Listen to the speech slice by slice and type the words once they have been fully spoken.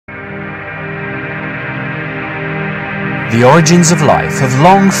The origins of life have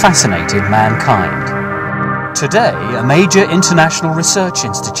long fascinated mankind. Today, a major international research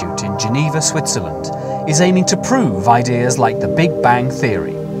institute in Geneva, Switzerland, is aiming to prove ideas like the Big Bang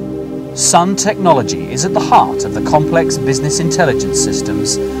Theory. Sun technology is at the heart of the complex business intelligence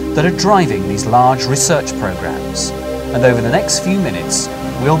systems that are driving these large research programs. And over the next few minutes,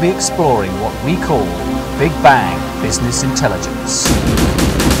 we'll be exploring what we call Big Bang business intelligence.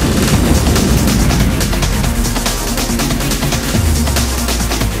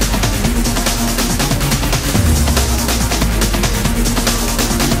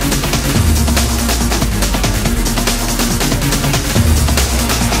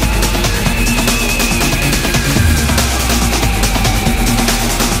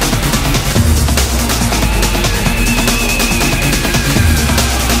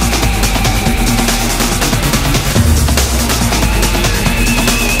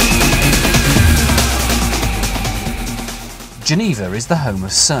 Geneva is the home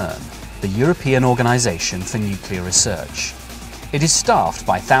of CERN, the European Organisation for Nuclear Research. It is staffed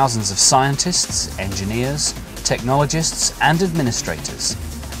by thousands of scientists, engineers, technologists and administrators,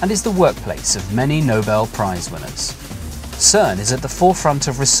 and is the workplace of many Nobel Prize winners. CERN is at the forefront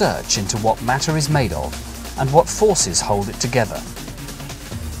of research into what matter is made of and what forces hold it together.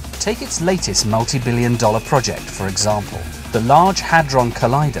 Take its latest multi-billion-dollar project, for example. The Large Hadron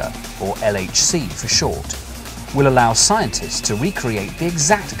Collider, or LHC for short, will allow scientists to recreate the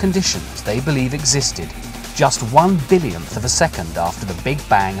exact conditions they believe existed just 1/1000th of a second after the Big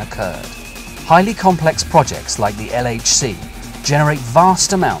Bang occurred. Highly complex projects like the LHC generate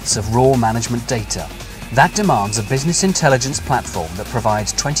vast amounts of raw management data. That demands a business intelligence platform that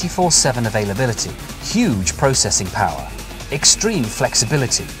provides 24/7 availability, huge processing power, extreme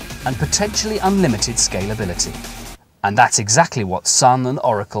flexibility, and potentially unlimited scalability. And that's exactly what Sun and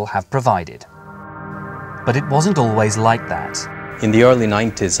Oracle have provided. But it wasn't always like that. In the early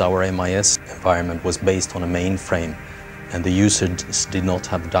 90s, our MIS environment was based on a mainframe, and the users did not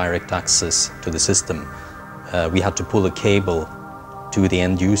have direct access to the system. We had to pull a cable to the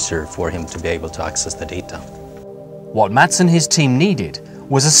end user for him to be able to access the data. What Mats and his team needed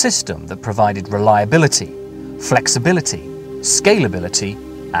was a system that provided reliability, flexibility, scalability,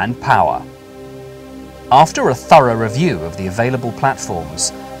 and power. After a thorough review of the available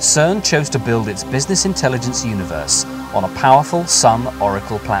platforms, CERN chose to build its business intelligence universe on a powerful Sun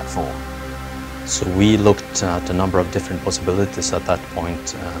Oracle platform. So we looked at a number of different possibilities at that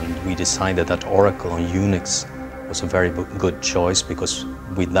point, and we decided that Oracle on Unix was a very good choice, because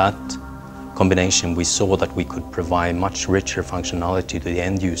with that combination we saw that we could provide much richer functionality to the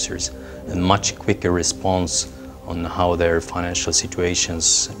end users and much quicker response on how their financial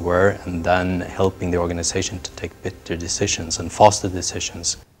situations were, and then helping the organization to take better decisions and faster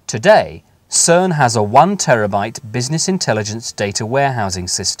decisions. Today, CERN has a 1 terabyte business intelligence data warehousing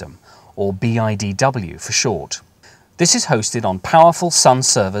system, or BIDW for short. This is hosted on powerful Sun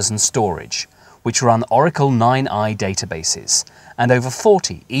servers and storage, which run Oracle 9i databases and over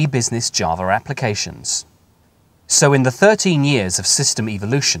 40 e-business Java applications. So in the 13 years of system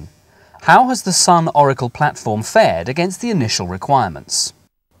evolution, how has the Sun Oracle platform fared against the initial requirements?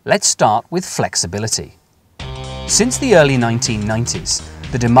 Let's start with flexibility. Since the early 1990s,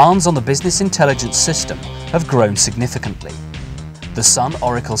 the demands on the business intelligence system have grown significantly. The Sun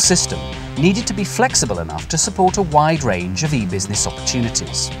Oracle system needed to be flexible enough to support a wide range of e-business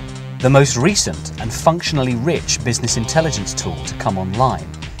opportunities. The most recent and functionally rich business intelligence tool to come online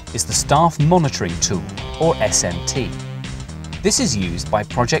is the Staff Monitoring Tool, or SMT. This is used by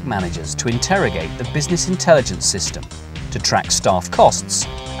project managers to interrogate the business intelligence system, to track staff costs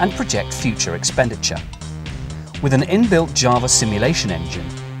and project future expenditure. With an inbuilt Java simulation engine,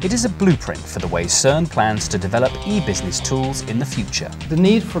 it is a blueprint for the way CERN plans to develop e-business tools in the future. The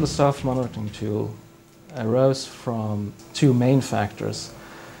need for the staff monitoring tool arose from two main factors.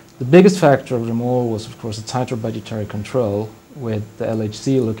 The biggest factor of them all was, of course, a tighter budgetary control, with the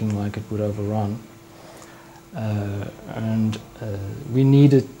LHC looking like it would overrun. We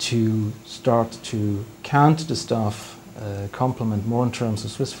needed to start to count the staff complement more in terms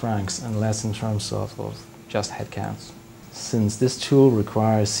of Swiss francs and less in terms of just headcounts. Since this tool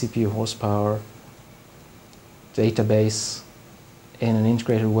requires CPU horsepower, database in an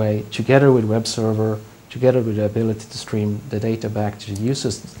integrated way, together with web server, together with the ability to stream the data back to the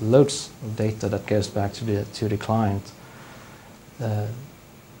users, loads of data that goes back to the client.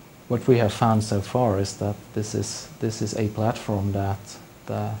 What we have found so far is that this is a platform that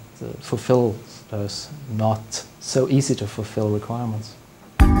fulfills those not so easy to fulfill requirements.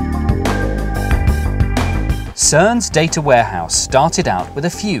 CERN's data warehouse started out with a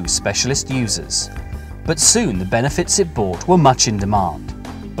few specialist users. But soon the benefits it brought were much in demand.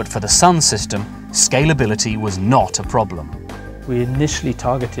 But for the Sun system, scalability was not a problem. We initially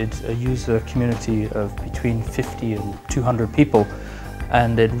targeted a user community of between 50 and 200 people,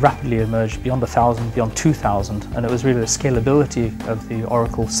 and it rapidly emerged beyond 1,000, beyond 2,000, and it was really the scalability of the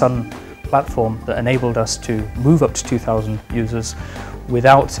Oracle Sun platform that enabled us to move up to 2,000 users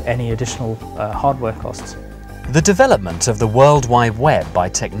without any additional hardware costs. The development of the World Wide Web by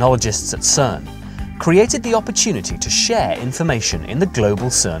technologists at CERN created the opportunity to share information in the global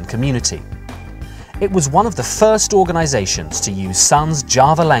CERN community. It was one of the first organizations to use Sun's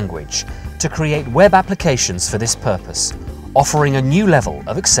Java language to create web applications for this purpose, offering a new level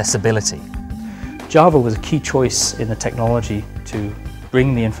of accessibility. Java was a key choice in the technology to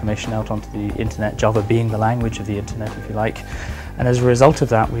bring the information out onto the internet, Java being the language of the internet, if you like. And as a result of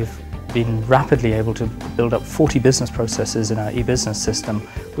that, we've been rapidly able to build up 40 business processes in our e-business system,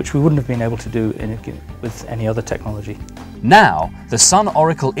 which we wouldn't have been able to do with any other technology. Now, the Sun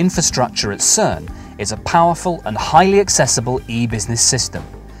Oracle infrastructure at CERN is a powerful and highly accessible e-business system,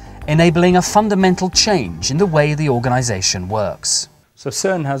 enabling a fundamental change in the way the organization works. So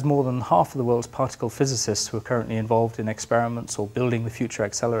CERN has more than half of the world's particle physicists who are currently involved in experiments or building the future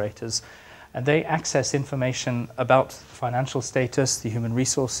accelerators, and they access information about financial status, the human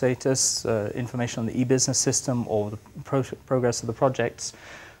resource status, information on the e-business system or the progress of the projects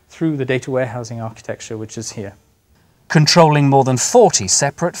through the data warehousing architecture, which is here. Controlling more than 40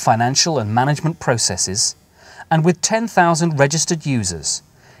 separate financial and management processes, and with 10,000 registered users,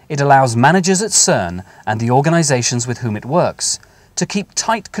 it allows managers at CERN and the organizations with whom it works to keep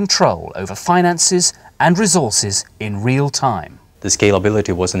tight control over finances and resources in real time. The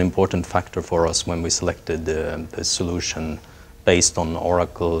scalability was an important factor for us when we selected the solution based on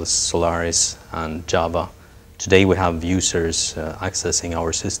Oracle, Solaris and Java. Today we have users accessing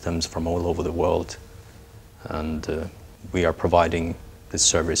our systems from all over the world, and we are providing this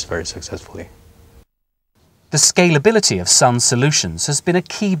service very successfully. The scalability of Sun's solutions has been a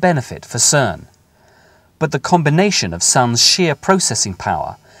key benefit for CERN. But the combination of Sun's sheer processing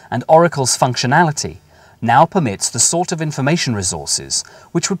power and Oracle's functionality now permits the sort of information resources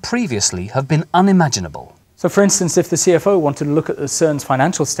which would previously have been unimaginable. So for instance, if the CFO wanted to look at the CERN's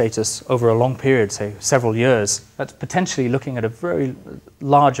financial status over a long period, say several years, that's potentially looking at a very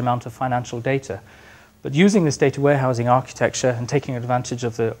large amount of financial data. But using this data warehousing architecture and taking advantage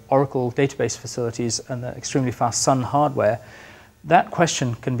of the Oracle database facilities and the extremely fast Sun hardware, that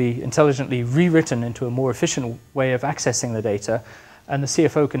question can be intelligently rewritten into a more efficient way of accessing the data, and the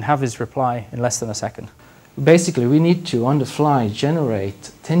CFO can have his reply in less than a second. Basically, we need to, on the fly,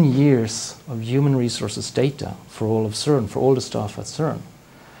 generate 10 years of human resources data for all of CERN, for all the staff at CERN.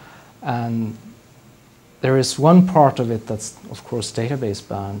 And there is one part of it that's, of course, database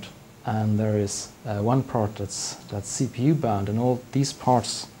bound, and there is one part that's CPU bound, and all these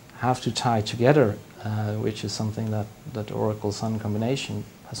parts have to tie together, which is something that Oracle Sun combination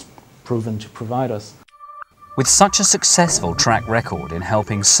has proven to provide us. With such a successful track record in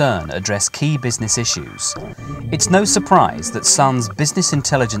helping CERN address key business issues, it's no surprise that Sun's business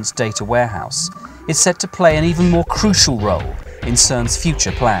intelligence data warehouse is set to play an even more crucial role in CERN's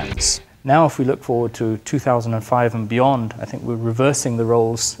future plans. Now, if we look forward to 2005 and beyond, I think we're reversing the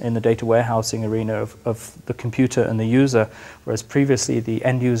roles in the data warehousing arena of the computer and the user, whereas previously the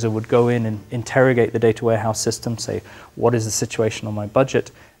end user would go in and interrogate the data warehouse system, say, what is the situation on my budget?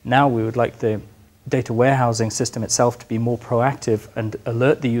 Now we would like the data warehousing system itself to be more proactive and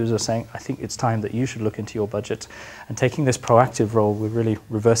alert the user saying, I think it's time that you should look into your budget. And taking this proactive role, we're really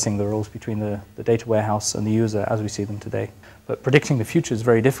reversing the roles between the data warehouse and the user as we see them today. But predicting the future is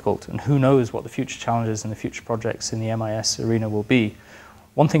very difficult, and who knows what the future challenges and the future projects in the MIS arena will be.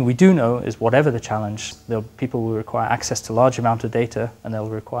 One thing we do know is whatever the challenge, people will require access to large amount of data, and they'll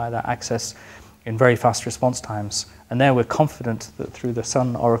require that access in very fast response times. And there we're confident that through the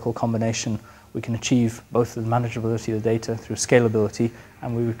Sun Oracle combination, we can achieve both the manageability of the data through scalability,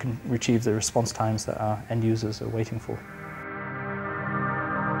 and we can achieve the response times that our end users are waiting for.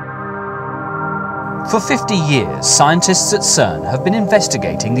 For 50 years, scientists at CERN have been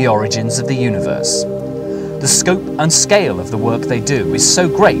investigating the origins of the universe. The scope and scale of the work they do is so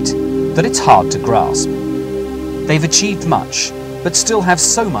great that it's hard to grasp. They've achieved much, but still have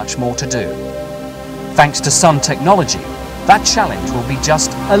so much more to do. Thanks to Sun technology, that challenge will be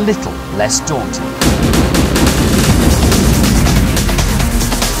just a little less daunting.